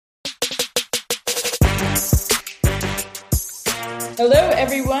Hello,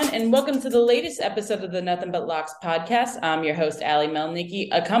 everyone, and welcome to the latest episode of the Nothing But Locks podcast. I'm your host, Ali Melnicki,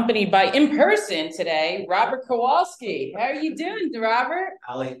 accompanied by, in person today, Robert Kowalski. How are you doing, Robert?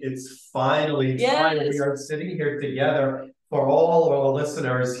 Ali, it's finally, we are sitting here together for all of our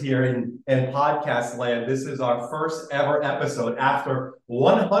listeners here in podcast land. This is our first ever episode after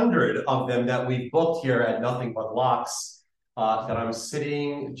 100 of them that we booked here at Nothing But Locks. That I'm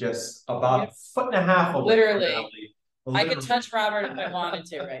sitting just about a foot and a half away. Literally. I could touch Robert if I wanted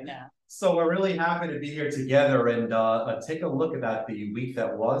to right now. So we're really happy to be here together and take a look at the week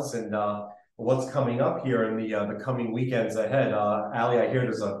that was and what's coming up here in the coming weekends ahead. Ali, I hear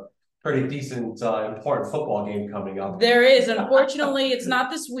there's a pretty decent, important football game coming up. There is. Unfortunately, it's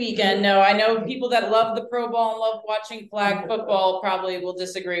not this weekend. No, I know people that love the Pro Bowl and love watching flag football probably will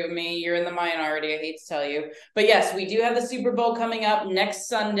disagree with me. You're in the minority, I hate to tell you. But yes, we do have the Super Bowl coming up next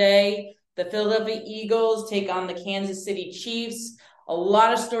Sunday. The Philadelphia Eagles take on the Kansas City Chiefs. A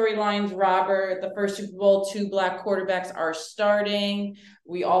lot of storylines, Robert. The first Super Bowl, 2 black quarterbacks are starting.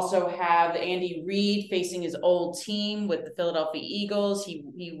 We also have Andy Reid facing his old team with the Philadelphia Eagles.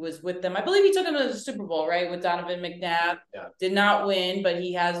 He was with them. I believe he took them to the Super Bowl, right, with Donovan McNabb. Yeah. Did not win, but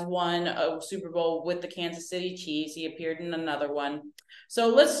he has won a Super Bowl with the Kansas City Chiefs. He appeared in another one. So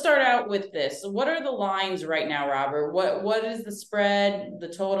let's start out with this. What are the lines right now, Robert? What is the spread, the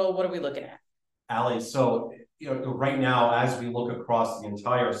total? What are we looking at? Ali, so right now, as we look across the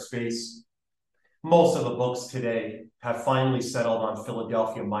entire space, most of the books today have finally settled on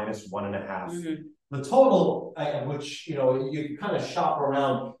Philadelphia minus 1.5. Mm-hmm. The total, which you kind of shop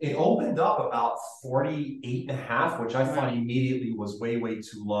around, it opened up about 48.5, which I find immediately was way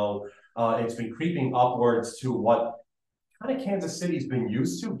too low. It's been creeping upwards to what kind of Kansas City's been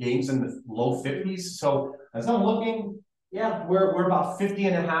used to, games in the low 50s. So as I'm looking, yeah, we're about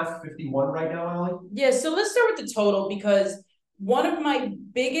 50.5, 51 right now, Ali. Yeah, so let's start with the total because one of my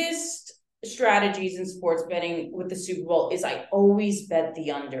biggest strategies in sports betting with the Super Bowl is I always bet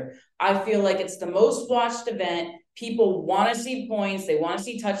the under. I feel like it's the most watched event. People want to see points, they want to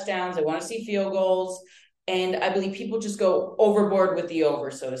see touchdowns, they want to see field goals, and I believe people just go overboard with the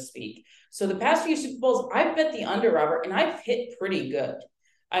over, so to speak. So the past few Super Bowls, I've bet the under, Robert, and I've hit pretty good.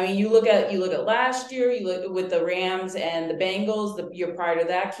 I mean, you look at last year, you look with the Rams and the Bengals, the year prior to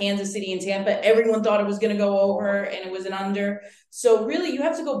that, Kansas City and Tampa, everyone thought it was going to go over and it was an under. So really you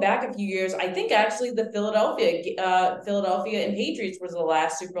have to go back a few years. I think actually the Philadelphia and Patriots was the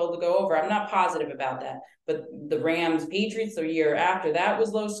last Super Bowl to go over. I'm not positive about that, but the Rams Patriots the year after that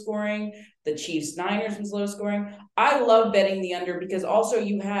was low scoring. The Chiefs Niners was low scoring. I love betting the under because also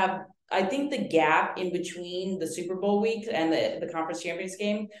you have, I think, the gap in between the Super Bowl week and the conference champions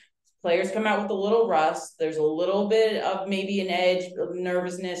game, players come out with a little rust. There's a little bit of maybe an edge of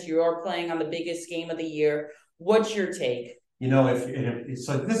nervousness. You are playing on the biggest game of the year. What's your take?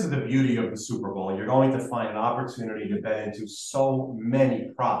 So this is the beauty of the Super Bowl. You're going to find an opportunity to bet into so many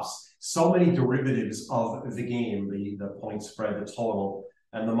props, so many derivatives of the game, the point spread, the total,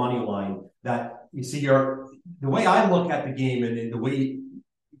 and the money line, that you see the way I look at the game and the way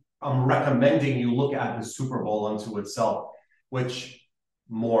I'm recommending you look at the Super Bowl unto itself, which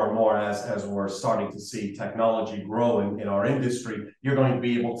more and more as we're starting to see technology grow in our industry, you're going to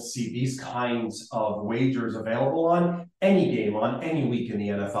be able to see these kinds of wagers available on any game, on any week in the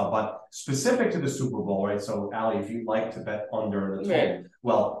NFL, but specific to the Super Bowl, right? So, Ali, if you'd like to bet under the total,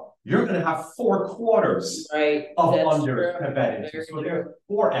 well, you're going to have 4 quarters of under to bet into. So there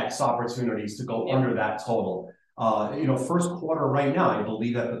are 4x opportunities to go under that total. First quarter right now, I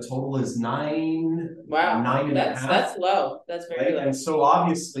believe that the total is 9. Wow, 9.5. That's low. That's very low. And so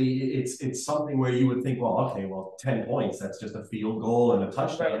obviously it's something where you would think, 10 points, that's just a field goal and a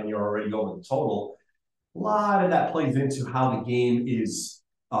touchdown, and you're already over the total. A lot of that plays into how the game is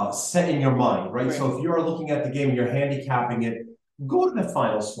set in your mind, right? So if you're looking at the game and you're handicapping it, go to the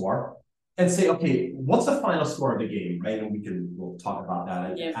final score and say, okay, what's the final score of the game, right? And we'll talk about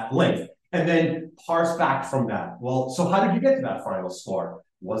that at length. And then parse back from that. Well, so how did you get to that final score?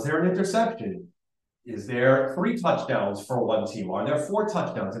 Was there an interception? Is there 3 touchdowns for one team? Are there 4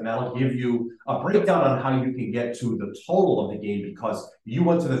 touchdowns? And that'll give you a breakdown on how you can get to the total of the game because you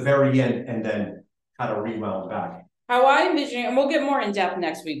went to the very end and then kind of rewound back. How I envision it, and we'll get more in depth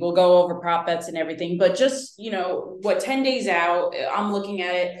next week. We'll go over prop bets and everything, but just, 10 days out, I'm looking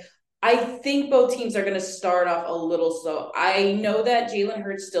at it. I think both teams are going to start off a little slow. I know that Jalen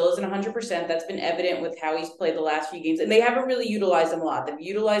Hurts still isn't 100%. That's been evident with how he's played the last few games, and they haven't really utilized him a lot. They've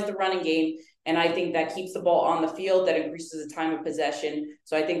utilized the running game, and I think that keeps the ball on the field. That increases the time of possession.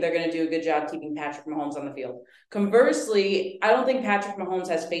 So I think they're going to do a good job keeping Patrick Mahomes on the field. Conversely, I don't think Patrick Mahomes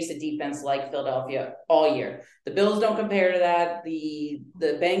has faced a defense like Philadelphia all year. The Bills don't compare to that. The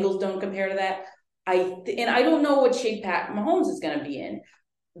Bengals don't compare to that. And I don't know what shape Pat Mahomes is going to be in.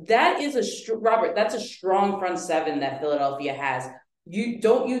 That is Robert. That's a strong front seven that Philadelphia has.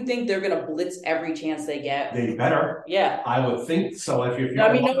 You think they're gonna blitz every chance they get? They better. Yeah, I would think so. If you're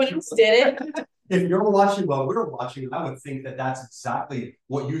I mean, no one else did it. If you're watching what we're watching, I would think that that's exactly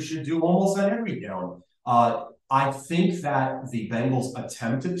what you should do almost on every down. I think that the Bengals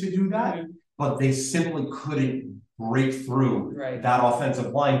attempted to do that, but they simply couldn't break through that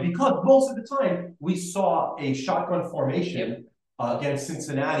offensive line because most of the time we saw a shotgun formation against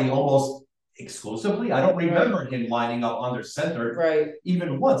Cincinnati almost exclusively. I don't remember him lining up under center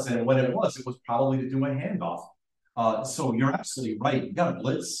even once. And when it was probably to do a handoff. So you're absolutely right. You got to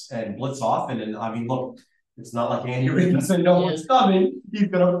blitz and blitz often. And I mean, look, it's not like Andy Reid doesn't know what's coming. He's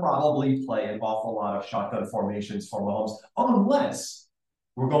going to probably play an awful lot of shotgun formations for Mahomes, unless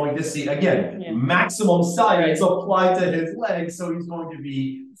we're going to see, again, maximum science applied to his legs. So he's going to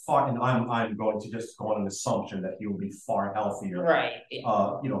be far, and I'm going to just go on an assumption that he will be far healthier,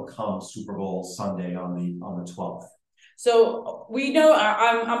 come Super Bowl Sunday on the 12th. So we know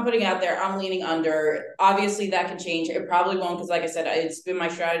I'm putting out there, I'm leaning under. Obviously, that can change. It probably won't because, like I said, it's been my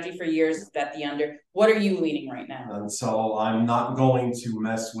strategy for years to bet the under. What are you leaning right now? And so I'm not going to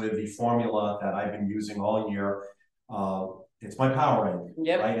mess with the formula that I've been using all year. It's my power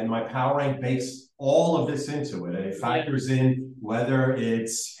rank, right? And my power rank bakes all of this into it. And it factors in whether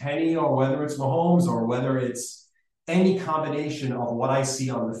it's Henny or whether it's Mahomes or whether it's any combination of what I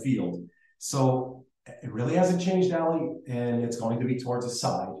see on the field. So it really hasn't changed, Allie, and it's going to be towards the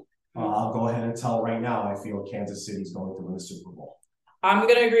side. I'll go ahead and tell right now I feel Kansas City is going to win the Super Bowl. I'm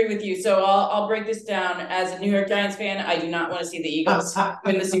going to agree with you. So I'll break this down. As a New York Giants fan, I do not want to see the Eagles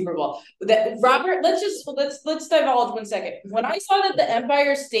win the Super Bowl. Robert, let's divulge 1 second. When I saw that the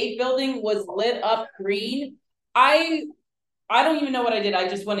Empire State Building was lit up green, I don't even know what I did. I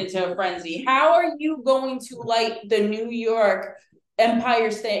just went into a frenzy. How are you going to light the New York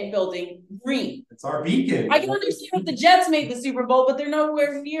Empire State Building green? It's our beacon. I can understand if the Jets made the Super Bowl, but they're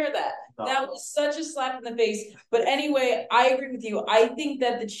nowhere near that. No. That was such a slap in the face. But anyway, I agree with you. I think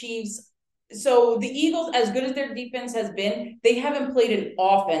that the Chiefs, so the Eagles, as good as their defense has been, they haven't played an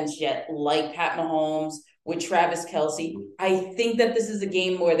offense yet like Pat Mahomes with Travis Kelce. I think that this is a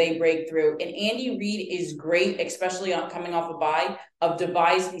game where they break through. And Andy Reid is great, especially coming off a bye, of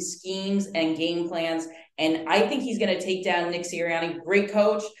devising schemes and game plans. And I think he's going to take down Nick Sirianni, great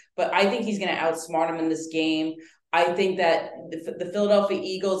coach, but I think he's going to outsmart him in this game. I think that the Philadelphia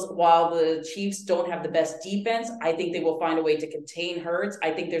Eagles, while the Chiefs don't have the best defense, I think they will find a way to contain Hurts.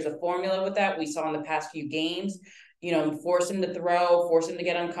 I think there's a formula with that. We saw in the past few games, force him to throw, force him to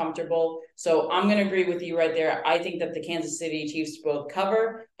get uncomfortable. So I'm going to agree with you right there. I think that the Kansas City Chiefs both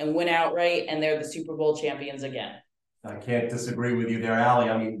cover and win outright, and they're the Super Bowl champions again. I can't disagree with you there, Allie.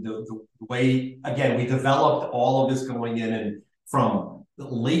 I mean, the way, again, we developed all of this going in and from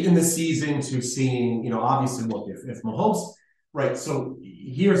late in the season to seeing, obviously, look, if Mahomes, right, so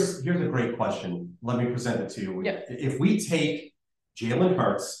here's a great question. Let me present it to you. Yep. If we take Jalen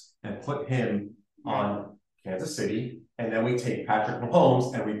Hurts and put him on Kansas City, and then we take Patrick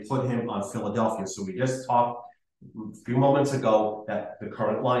Mahomes and we put him on Philadelphia. So we just talked a few moments ago that the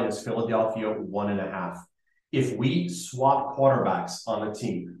current line is Philadelphia 1.5. If we swap quarterbacks on the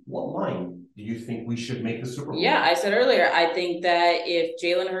team, what line do you think we should make the Super Bowl? Yeah, I said earlier, I think that if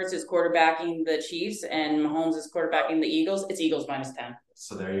Jalen Hurts is quarterbacking the Chiefs and Mahomes is quarterbacking the Eagles, it's Eagles -10.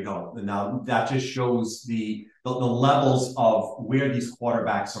 So there you go. Now that just shows the levels of where these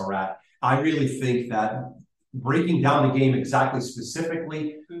quarterbacks are at. I really think that breaking down the game exactly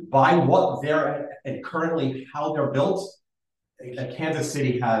specifically by what they're at and currently how they're built, Kansas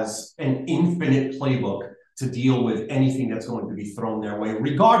City has an infinite playbook to deal with anything that's going to be thrown their way,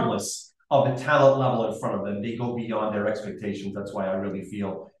 regardless of the talent level in front of them. They go beyond their expectations. That's why I really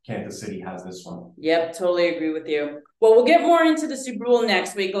feel Kansas City has this one. Yep, totally agree with you. Well, we'll get more into the Super Bowl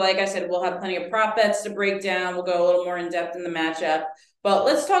next week. Like I said, we'll have plenty of prop bets to break down. We'll go a little more in depth in the matchup. But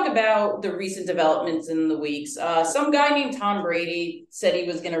let's talk about the recent developments in the weeks. Some guy named Tom Brady said he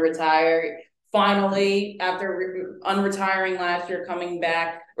was going to retire. Finally, after unretiring last year, coming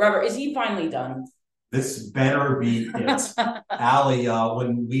back. Robert, is he finally done? This better be it. Ali,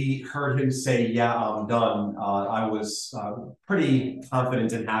 when we heard him say, yeah, I'm done, I was pretty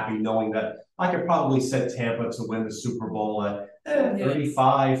confident and happy knowing that I could probably set Tampa to win the Super Bowl at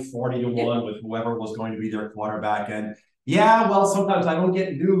 35, 40 to 1 with whoever was going to be their quarterback. And yeah, well, sometimes I don't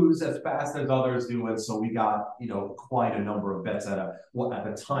get news as fast as others do. And so we got, quite a number of bets at what at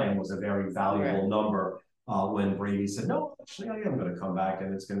the time was a very valuable number when Brady said, no, actually, I am going to come back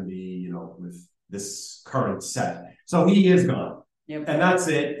and it's going to be, with this current set. So he is gone. Yep. And that's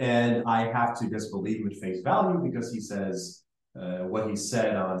it. And I have to just believe him at face value because he says what he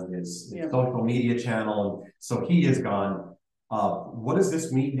said on his social media channel. So he is gone. What does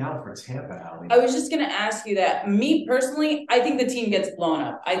this mean now for Tampa, Ali? I was just going to ask you that. Me personally, I think the team gets blown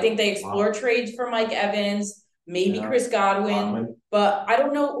up. I think they explore trades for Mike Evans, maybe Chris Godwin. But I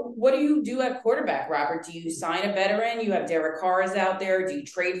don't know. What do you do at quarterback, Robert? Do you sign a veteran? You have Derek Carr's out there. Do you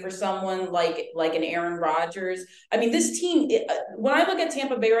trade for someone like an Aaron Rodgers? I mean, this team, when I look at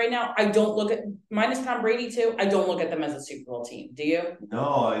Tampa Bay right now, I don't look at, minus Tom Brady too, I don't look at them as a Super Bowl team. Do you?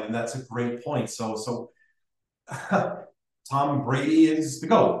 No, and that's a great point. So Tom Brady is the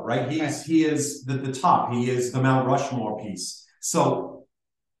GOAT, right? He is the top. He is the Mount Rushmore piece. So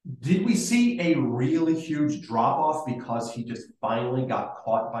did we see a really huge drop-off because he just finally got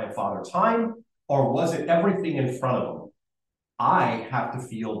caught by Father Time? Or was it everything in front of him? I have to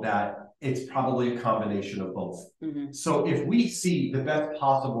feel that it's probably a combination of both. Mm-hmm. So if we see the best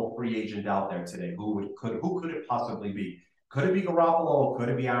possible free agent out there today, who could it possibly be? Could it be Garoppolo? Could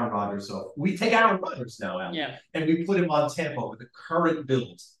it be Aaron Rodgers? So we take Aaron Rodgers now, Alan, and we put him on Tampa with the current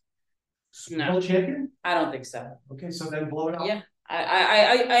build. Super Bowl champion? I don't think so. Okay, so then blow it out. Yeah.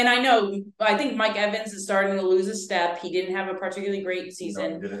 I think Mike Evans is starting to lose a step. He didn't have a particularly great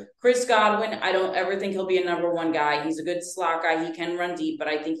season. No, Chris Godwin, I don't ever think he'll be a number one guy. He's a good slot guy. He can run deep, but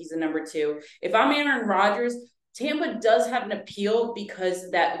I think he's a number two. If I'm Aaron Rodgers, Tampa does have an appeal because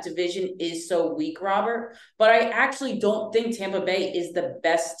that division is so weak, Robert. But I actually don't think Tampa Bay is the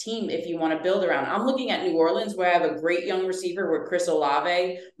best team if you want to build around. I'm looking at New Orleans, where I have a great young receiver with Chris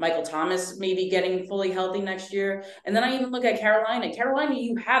Olave, Michael Thomas maybe getting fully healthy next year. And then I even look at Carolina. Carolina,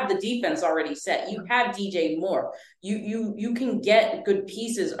 you have the defense already set. You have DJ Moore. You can get good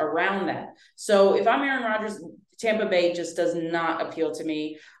pieces around that. So if I'm Aaron Rodgers, Tampa Bay just does not appeal to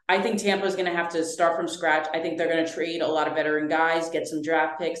me. I think Tampa is going to have to start from scratch. I think they're going to trade a lot of veteran guys, get some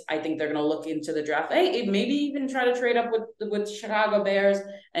draft picks. I think they're going to look into the draft. Hey, maybe even try to trade up with Chicago Bears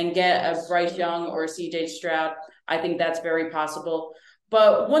and get a Bryce Young or a CJ Stroud. I think that's very possible.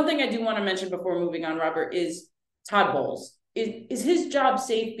 But one thing I do want to mention before moving on, Robert, is Todd Bowles. Is his job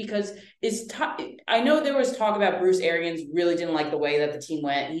safe? Because I know there was talk about Bruce Arians really didn't like the way that the team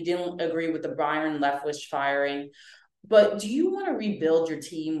went. He didn't agree with the Byron Leftwich firing. But do you want to rebuild your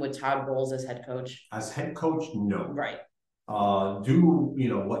team with Todd Bowles as head coach? As head coach, no. Right. Do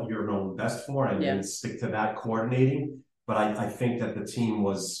what you're known best for and stick to that coordinating. But I think that the team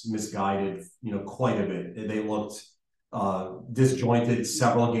was misguided, quite a bit. They looked disjointed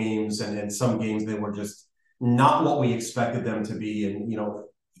several games, and some games they were just not what we expected them to be. And,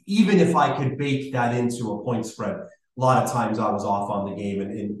 even if I could bake that into a point spread, a lot of times I was off on the game.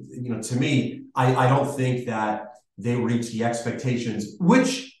 And to me, I don't think that they reached the expectations,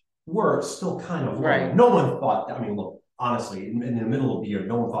 which were still kind of low. Right. No one thought, look, honestly, in the middle of the year,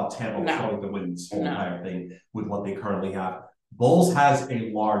 no one thought Tampa was going to win this whole entire thing with what they currently have. Bowles has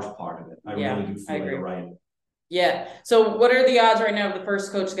a large part of it. I really do feel you're right. Yeah. So what are the odds right now of the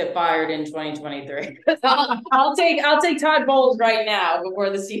first coach to get fired in 2023? I'll take Todd Bowles right now before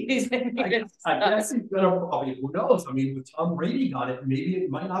the season. I guess he's gonna probably, who knows? With Tom Brady got it, maybe it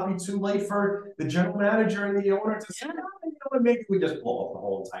might not be too late for the general manager and the owner to say, maybe we just blow up the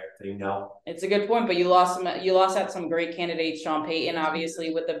whole entire thing now. It's a good point, but you lost out some great candidates. Sean Payton,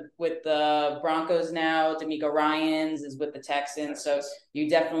 obviously, with the Broncos now. D'Amico Ryans is with the Texans, so you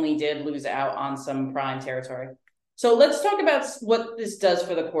definitely did lose out on some prime territory. So let's talk about what this does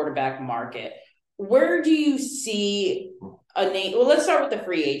for the quarterback market. Where do you see a name? Well, let's start with the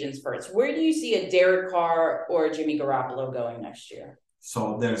free agents first. Where do you see a Derek Carr or a Jimmy Garoppolo going next year?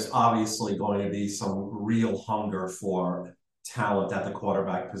 So there's obviously going to be some real hunger for talent at the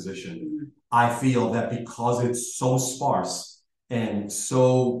quarterback position. Mm-hmm. I feel that because it's so sparse and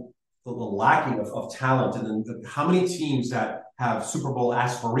so lacking of talent, and then how many teams that have Super Bowl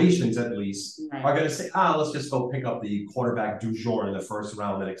aspirations at least are going to say, let's just go pick up the quarterback du jour in the first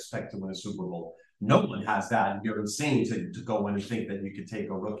round and expect to win a Super Bowl. No one has that. You're insane to go in and think that you could take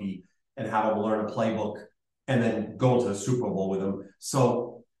a rookie and have him learn a playbook and then go into the Super Bowl with him.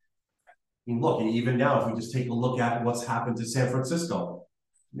 So, look, even now, if we just take a look at what's happened to San Francisco,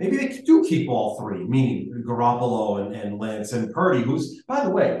 maybe they do keep all three, meaning Garoppolo and Lance and Purdy, who's, by the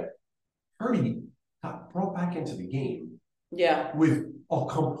way, Purdy got brought back into the game with a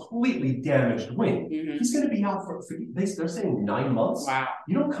completely damaged wing. Mm-hmm. He's going to be out for they're saying 9 months. Wow.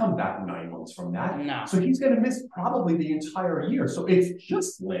 You don't come back 9 months from that. No. So he's going to miss probably the entire year. So it's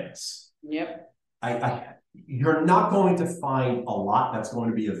just Lance. Yep. You're not going to find a lot that's going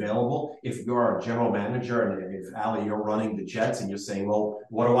to be available if you're a general manager and if Ali, you're running the Jets and you're saying, well,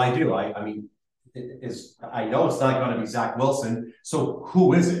 what do I do? I mean, I know it's not going to be Zach Wilson. So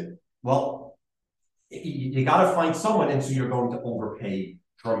who is it? Well, you got to find someone, and so you're going to overpay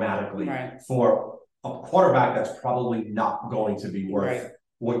dramatically for a quarterback that's probably not going to be worth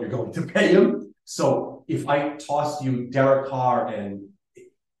what you're going to pay him. So if I tossed you Derek Carr and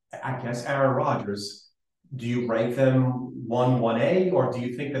I guess Aaron Rodgers, do you rank them 1A, or do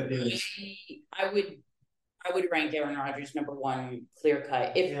you think that there's? I would rank Aaron Rodgers number one, clear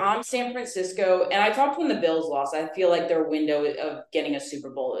cut. If I'm San Francisco, and I talked when the Bills lost, I feel like their window of getting a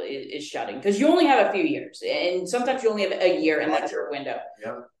Super Bowl is shutting because you only have a few years, and sometimes you only have a year, and that's your window.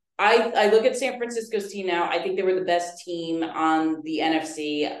 Yeah. I look at San Francisco's team now. I think they were the best team on the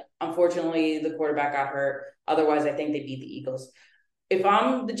NFC. Unfortunately, the quarterback got hurt. Otherwise, I think they beat the Eagles. If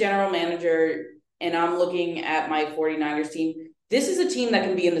I'm the general manager and I'm looking at my 49ers team, this is a team that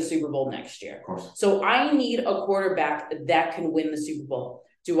can be in the Super Bowl next year. Of course. So I need a quarterback that can win the Super Bowl.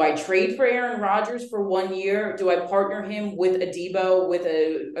 Do I trade for Aaron Rodgers for 1 year? Do I partner him with a Debo, with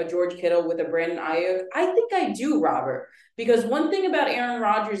a George Kittle, with a Brandon Ayuk? I think I do, Robert. Because one thing about Aaron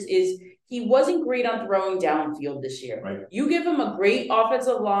Rodgers is he wasn't great on throwing downfield this year. Right. You give him a great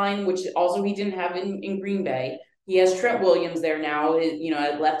offensive line, which also he didn't have in Green Bay. He has Trent Williams there now,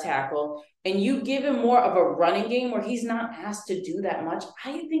 at left tackle. And you give him more of a running game where he's not asked to do that much.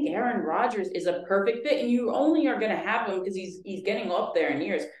 I think Aaron Rodgers is a perfect fit, and you only are going to have him because he's getting up there in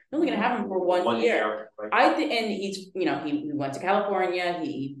years. You're only going to have him for one year. Right. I think, and he's he went to California.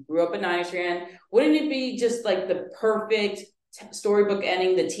 He grew up a Niners fan. Wouldn't it be just like the perfect storybook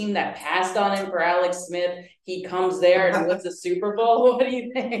ending? The team that passed on him for Alex Smith, he comes there and wins the Super Bowl. What do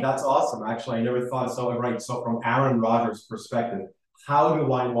you think? That's awesome. Actually, I never thought so. Right. So from Aaron Rodgers' perspective, how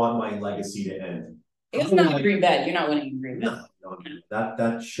do I want my legacy to end? It's not in Green Bay. You're not winning in Green Bay. No.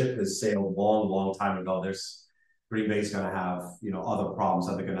 That ship has sailed long time ago. Green Bay's going to have other problems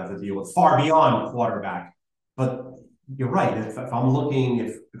that they're going to have to deal with far beyond quarterback. But you're right. If I'm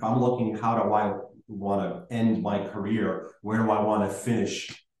looking, how do I want to end my career? Where do I want to finish?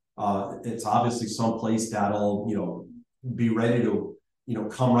 It's obviously someplace that'll be ready to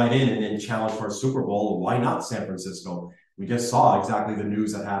come right in and then challenge for a Super Bowl. Why not San Francisco? We just saw exactly the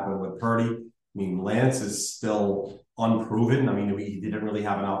news that happened with Purdy. I mean, Lance is still unproven. I mean, he didn't really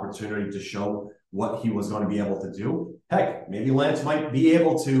have an opportunity to show what he was going to be able to do. Heck, maybe Lance might be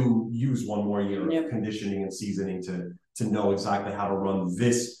able to use one more year of conditioning and seasoning to know exactly how to run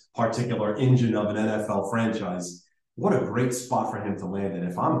this particular engine of an NFL franchise. What a great spot for him to land in.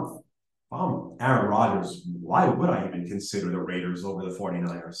 If I'm Aaron Rodgers, why would I even consider the Raiders over the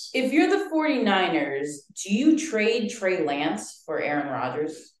 49ers? If you're the 49ers, do you trade Trey Lance for Aaron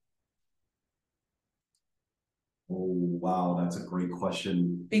Rodgers? Oh, wow, that's a great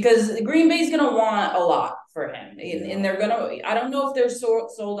question. Because Green Bay's going to want a lot for him. And they're going to – I don't know if they're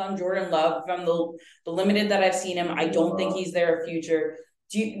sold on Jordan Love from the limited that I've seen him. I don't think he's their future.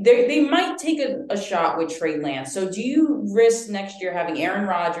 They might take a shot with Trey Lance. So do you risk next year having Aaron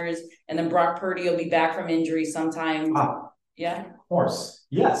Rodgers and then Brock Purdy will be back from injury sometime? Yeah. Of course.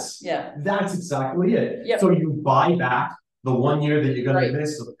 Yes. Yeah. That's exactly it. Yep. So you buy back the 1 year that you're going to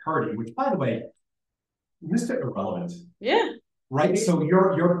miss with Purdy, which, by the way, Mr. Irrelevant. Yeah. Right? So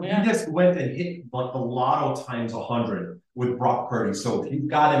you just went and hit like the lotto times 100 with Brock Purdy. So if you've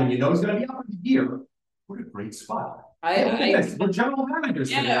got him and he's going to be out for the year, what a great spot. We're general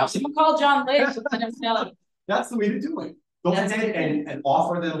managers. Yeah, someone call John Lynch and let him know. That's the way to do it. Go ahead and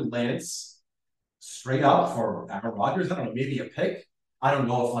offer them Lance straight up for Aaron Rodgers. I don't know, maybe a pick. I don't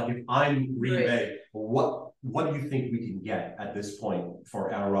know if I'm Green Bay, what do you think we can get at this point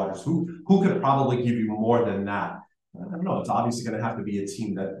for Aaron Rodgers? Who could probably give you more than that? I don't know. It's obviously going to have to be a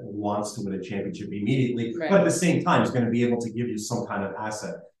team that wants to win a championship immediately, but at the same time, it's going to be able to give you some kind of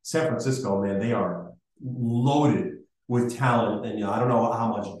asset. San Francisco, man, they are loaded with talent, and I don't know how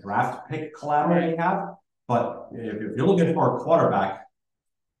much draft pick collateral they have, but if you're looking for a quarterback,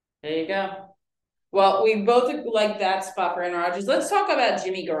 there you go. Well, we both like that spot for Aaron Rodgers. Let's talk about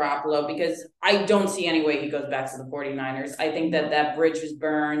Jimmy Garoppolo because I don't see any way he goes back to the 49ers. I think that bridge is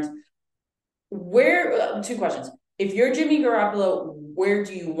burned. Two questions. If you're Jimmy Garoppolo, where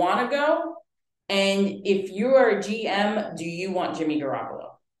do you want to go? And if you are a GM, do you want Jimmy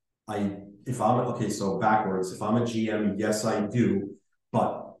Garoppolo? So backwards, if I'm a GM, yes, I do.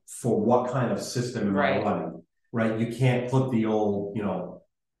 But for what kind of system am I running? Right? You can't put the old,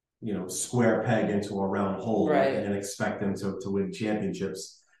 square peg into a round hole and expect them to win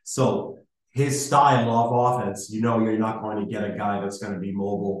championships. So his style of offense, you're not going to get a guy that's going to be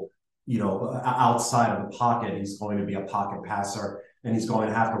mobile, outside of the pocket. He's going to be a pocket passer, and he's going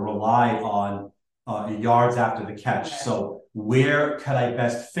to have to rely on yards after the catch. Right. So where could I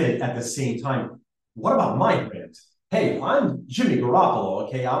best fit at the same time? What about my brand? Hey, I'm Jimmy Garoppolo.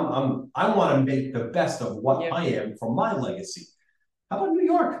 Okay, I want to make the best of what I am for my legacy. How about New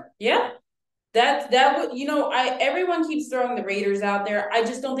York? Yeah. That would, everyone keeps throwing the Raiders out there. I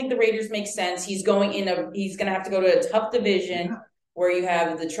just don't think the Raiders make sense. He's going to have to go to a tough division where you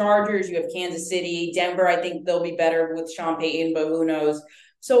have the Chargers, you have Kansas City, Denver. I think they'll be better with Sean Payton, but who knows?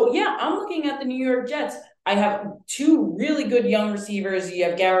 So yeah, I'm looking at the New York Jets. I have two really good young receivers. You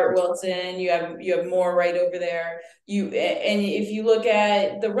have Garrett Wilson. You have Moore right over there. And if you look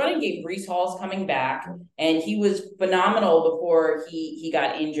at the running game, Breece Hall's coming back, and he was phenomenal before he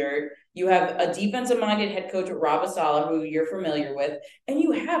got injured. You have a defensive-minded head coach at Rob Saleh, who you're familiar with, and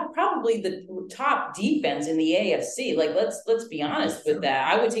you have probably the top defense in the AFC. Like, let's be honest with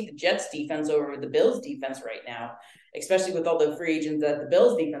that. I would take the Jets defense over the Bills defense right now, especially with all the free agents that the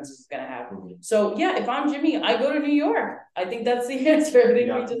Bills defense is going to have. So, yeah, if I'm Jimmy, I go to New York. I think that's the answer. I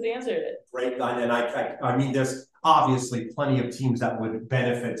think we just answered it. Right, and I mean, there's obviously plenty of teams that would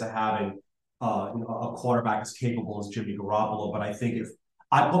benefit to having a quarterback as capable as Jimmy Garoppolo, but I think if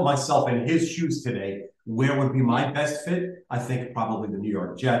I put myself in his shoes today, where would be my best fit? I think probably the New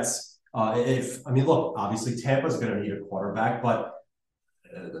York Jets. Look, obviously Tampa's going to need a quarterback, but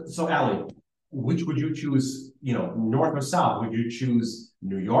so Allie, which would you choose? North or south? Would you choose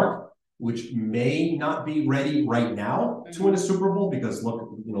New York, which may not be ready right now to win a Super Bowl because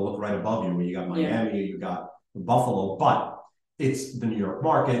look right above you where you got Miami, you got Buffalo, but it's the New York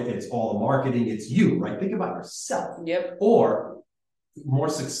market. It's all the marketing. It's you, right? Think about yourself. Yep. Or more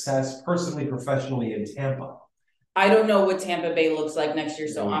success personally, professionally in Tampa. I don't know what Tampa Bay looks like next year,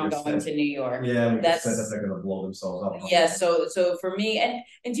 so I'm going to New York. Yeah, we just said that they're going to blow themselves up. Yeah, so for me,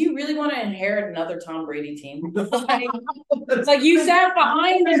 and do you really want to inherit another Tom Brady team? It's like you sat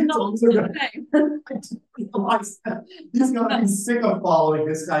behind him the whole time. He's going to be sick of following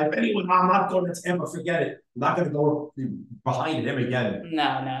this guy. If anyone, I'm not going to Tampa, forget it. I'm not going to go behind him again.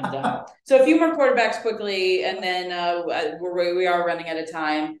 No. So a few more quarterbacks quickly, and then we are running out of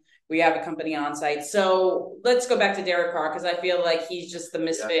time. We have a company on site. So let's go back to Derek Carr because I feel like he's just the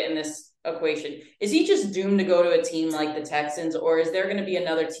misfit in this equation. Is he just doomed to go to a team like the Texans, or is there going to be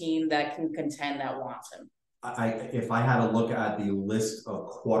another team that can contend that wants him? If I had to look at the list of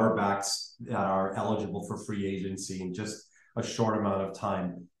quarterbacks that are eligible for free agency in just a short amount of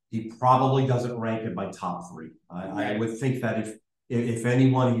time, he probably doesn't rank in my top three. I would think that if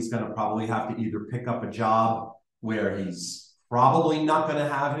anyone, he's going to probably have to either pick up a job where he's probably not going to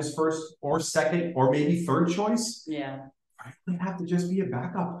have his first or second or maybe third choice. Yeah. I would have to just be a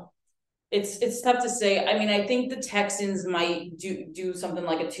backup. It's tough to say. I mean, I think the Texans might do something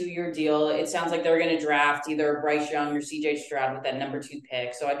like a 2-year deal. It sounds like they're going to draft either Bryce Young or CJ Stroud with that number 2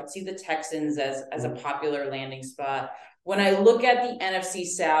 pick. So I could see the Texans as a popular landing spot. When I look at the NFC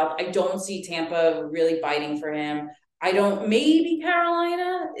South, I don't see Tampa really biting for him. Maybe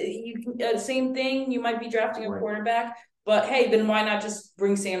Carolina, same thing. You might be drafting a quarterback. But hey, then why not just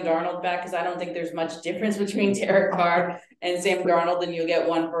bring Sam Darnold back? Because I don't think there's much difference between Derek Carr and Sam Darnold, and you'll get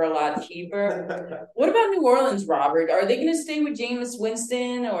one for a lot cheaper. What about New Orleans, Robert? Are they going to stay with Jameis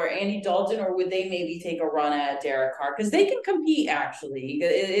Winston or Andy Dalton, or would they maybe take a run at Derek Carr? Because they can compete, actually.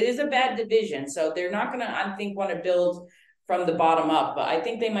 It is a bad division, so they're not going to, I think, want to build from the bottom up. But I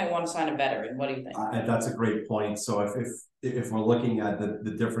think they might want to sign a veteran. What do you think? That's a great point. So if we're looking at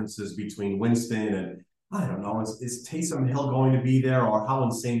the differences between Winston and I don't know. Is Taysom Hill going to be there, or how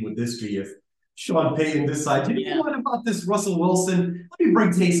insane would this be if Sean Payton decides, what about this Russell Wilson? Let me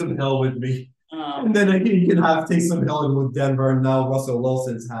bring Taysom Hill with me. And then he can have Taysom Hill with Denver, and now Russell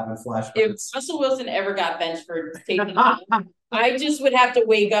Wilson's having flashbacks. If Russell Wilson ever got benched for Taysom Hill, I just would have to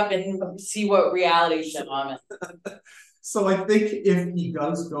wake up and see what reality show I'm in. So I think if he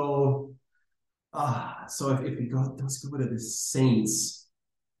does go, if he does go to the Saints,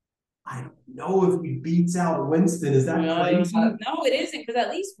 I don't know if he beats out Winston. Is that crazy? No, it isn't, because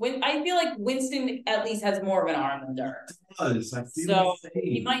at least I feel like Winston at least has more of an arm than Derek. I feel so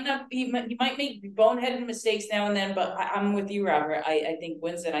he might not. He might make boneheaded mistakes now and then, but I'm with you, Robert. I think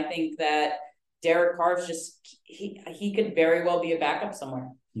Winston. I think that Derek Carr's just he could very well be a backup somewhere.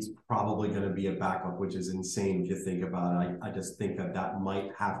 he's probably going to be a backup, which is insane if you think about it. I just think that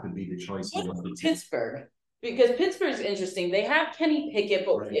might have to be the choice. Pittsburgh? Because Pittsburgh's interesting. They have Kenny Pickett,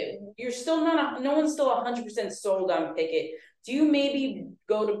 but you're still no one's still 100% sold on Pickett. Do you maybe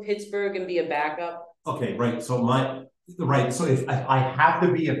go to Pittsburgh and be a backup? Okay, right. So if I have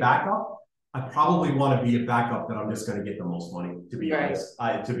to be a backup, I probably want to be a backup that I'm just going to get the most money. To be honest,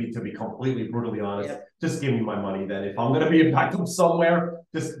 to be completely brutally honest, just give me my money. Then if I'm going to be a backup somewhere,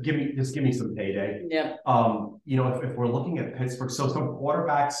 just give me some payday. Yeah. If we're looking at Pittsburgh, so some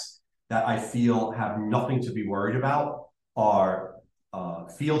quarterbacks that I feel have nothing to be worried about are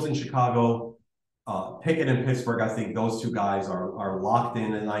Fields in Chicago, Pickett in Pittsburgh. I think those two guys are locked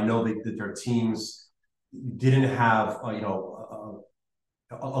in, and I know that their teams didn't have a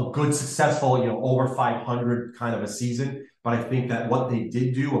good, successful, over 500 kind of a season. But I think that what they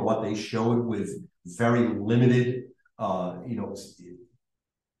did do and what they showed with very limited,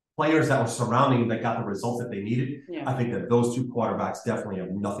 players that were surrounding them that got the results that they needed. Yeah. I think that those two quarterbacks definitely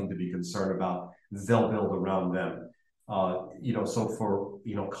have nothing to be concerned about. They'll build around them. So for,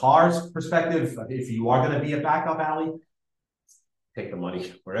 Carr's perspective, if you are going to be a backup, Allie, take the money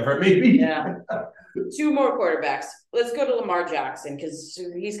wherever it may be. Yeah. Two more quarterbacks. Let's go to Lamar Jackson because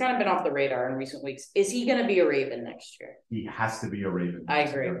he's kind of been off the radar in recent weeks. Is he going to be a Raven next year? He has to be a Raven. I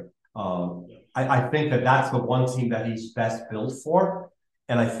agree. I think that's the one team that he's best built for.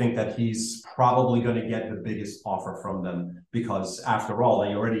 And I think that he's probably going to get the biggest offer from them because, after all,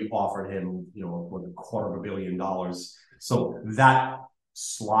 they already offered him, $250 million. So that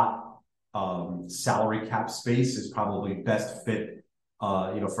slot salary cap space is probably best fit,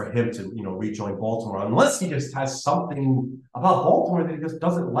 for him to, rejoin Baltimore, unless he just has something about Baltimore that he just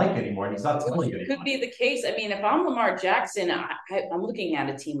doesn't like anymore, and he's not telling you. Could be the case. I mean, if I'm Lamar Jackson, I'm looking at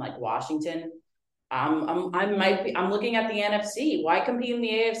a team like Washington. I'm looking at the NFC. Why compete in the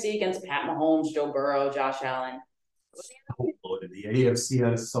AFC against Pat Mahomes, Joe Burrow, Josh Allen? So loaded. The AFC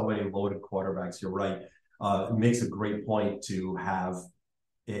has so many loaded quarterbacks. You're right. It makes a great point to have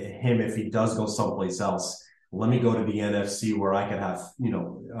him, if he does go someplace else. Let me go to the NFC where I could have,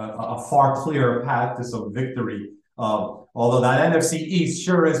 a far clearer path to some victory. Although that NFC East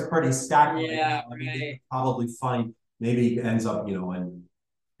sure is pretty stacked. Yeah, I mean, they probably find, maybe he ends up, and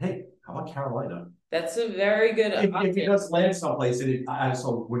hey, how about Carolina? That's a very good. If he does land someplace,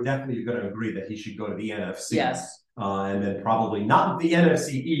 so we're definitely going to agree that he should go to the NFC. Yes. And then probably not the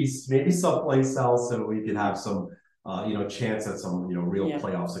NFC East, maybe someplace else, so we could have some, chance at some, real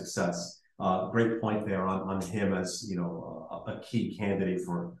playoff success. Great point there on him as, a key candidate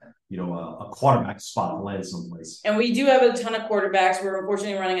for, a quarterback spot to land someplace. And we do have a ton of quarterbacks. We're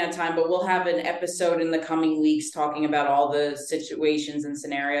unfortunately running out of time, but we'll have an episode in the coming weeks talking about all the situations and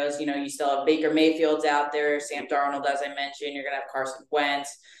scenarios. You still have Baker Mayfield's out there, Sam Darnold, as I mentioned. You're going to have Carson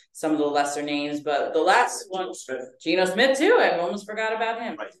Wentz, some of the lesser names, but the last one, Geno Smith too. I almost forgot about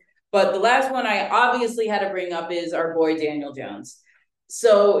him. Right. But the last one I obviously had to bring up is our boy Daniel Jones.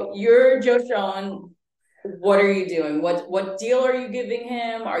 So you're Joe Schoen. What are you doing? What deal are you giving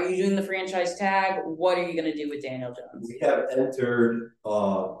him? Are you doing the franchise tag? What are you going to do with Daniel Jones? We have entered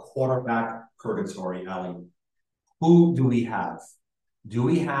quarterback purgatory, Allie. Who do we have? Do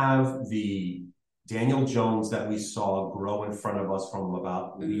we have the Daniel Jones that we saw grow in front of us from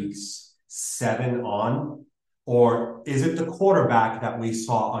about weeks 7 on? Or is it the quarterback that we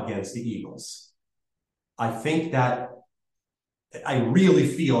saw against the Eagles? I think that I really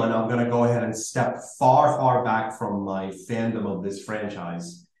feel, and I'm going to go ahead and step far, far back from my fandom of this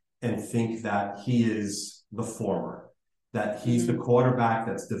franchise and think that he is the former, that he's the quarterback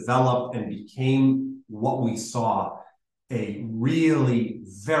that's developed and became what we saw, a really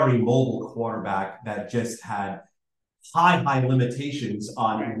very mobile quarterback that just had high limitations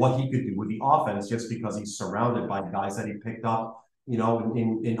on what he could do with the offense just because he's surrounded by guys that he picked up,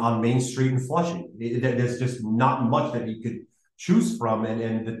 on Main Street in Flushing. There's just not much that he could choose from,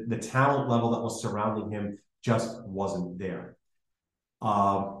 and the talent level that was surrounding him just wasn't there.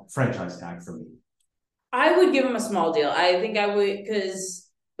 Franchise tag for me. I would give him a small deal. I think I would, because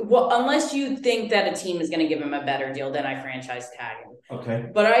unless you think that a team is going to give him a better deal, then I franchise tag him. Okay.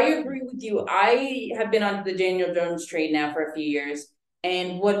 But I agree with you. I have been on the Daniel Jones trade now for a few years.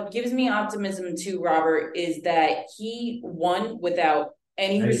 And what gives me optimism too, Robert, is that he won without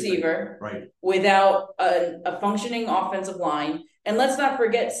any receiver, right, without a functioning offensive line. And let's not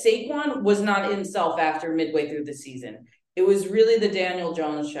forget, Saquon was not himself after midway through the season. It was really the Daniel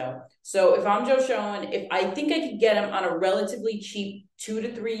Jones show. So if I'm Joe Schoen, if I think I could get him on a relatively cheap 2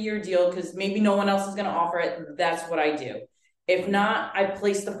 to 3 year deal, because maybe no one else is going to offer it, that's what I do. If not, I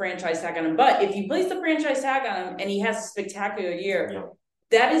place the franchise tag on him. But if you place the franchise tag on him and he has a spectacular year,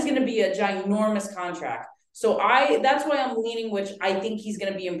 that is going to be a ginormous contract. So that's why I'm leaning, which I think he's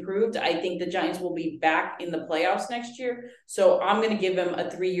going to be improved. I think the Giants will be back in the playoffs next year. So I'm going to give him a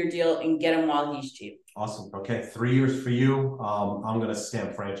 3-year deal and get him while he's cheap. Awesome. Okay, 3 years for you. I'm going to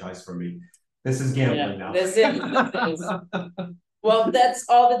stamp franchise for me. This is gambling now. This is. Well, that's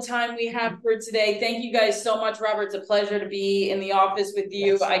all the time we have for today. Thank you guys so much, Robert. It's a pleasure to be in the office with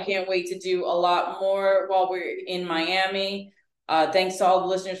you. Yes. I can't wait to do a lot more while we're in Miami. Thanks to all the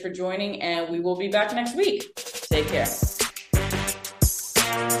listeners for joining, and we will be back next week. Take care.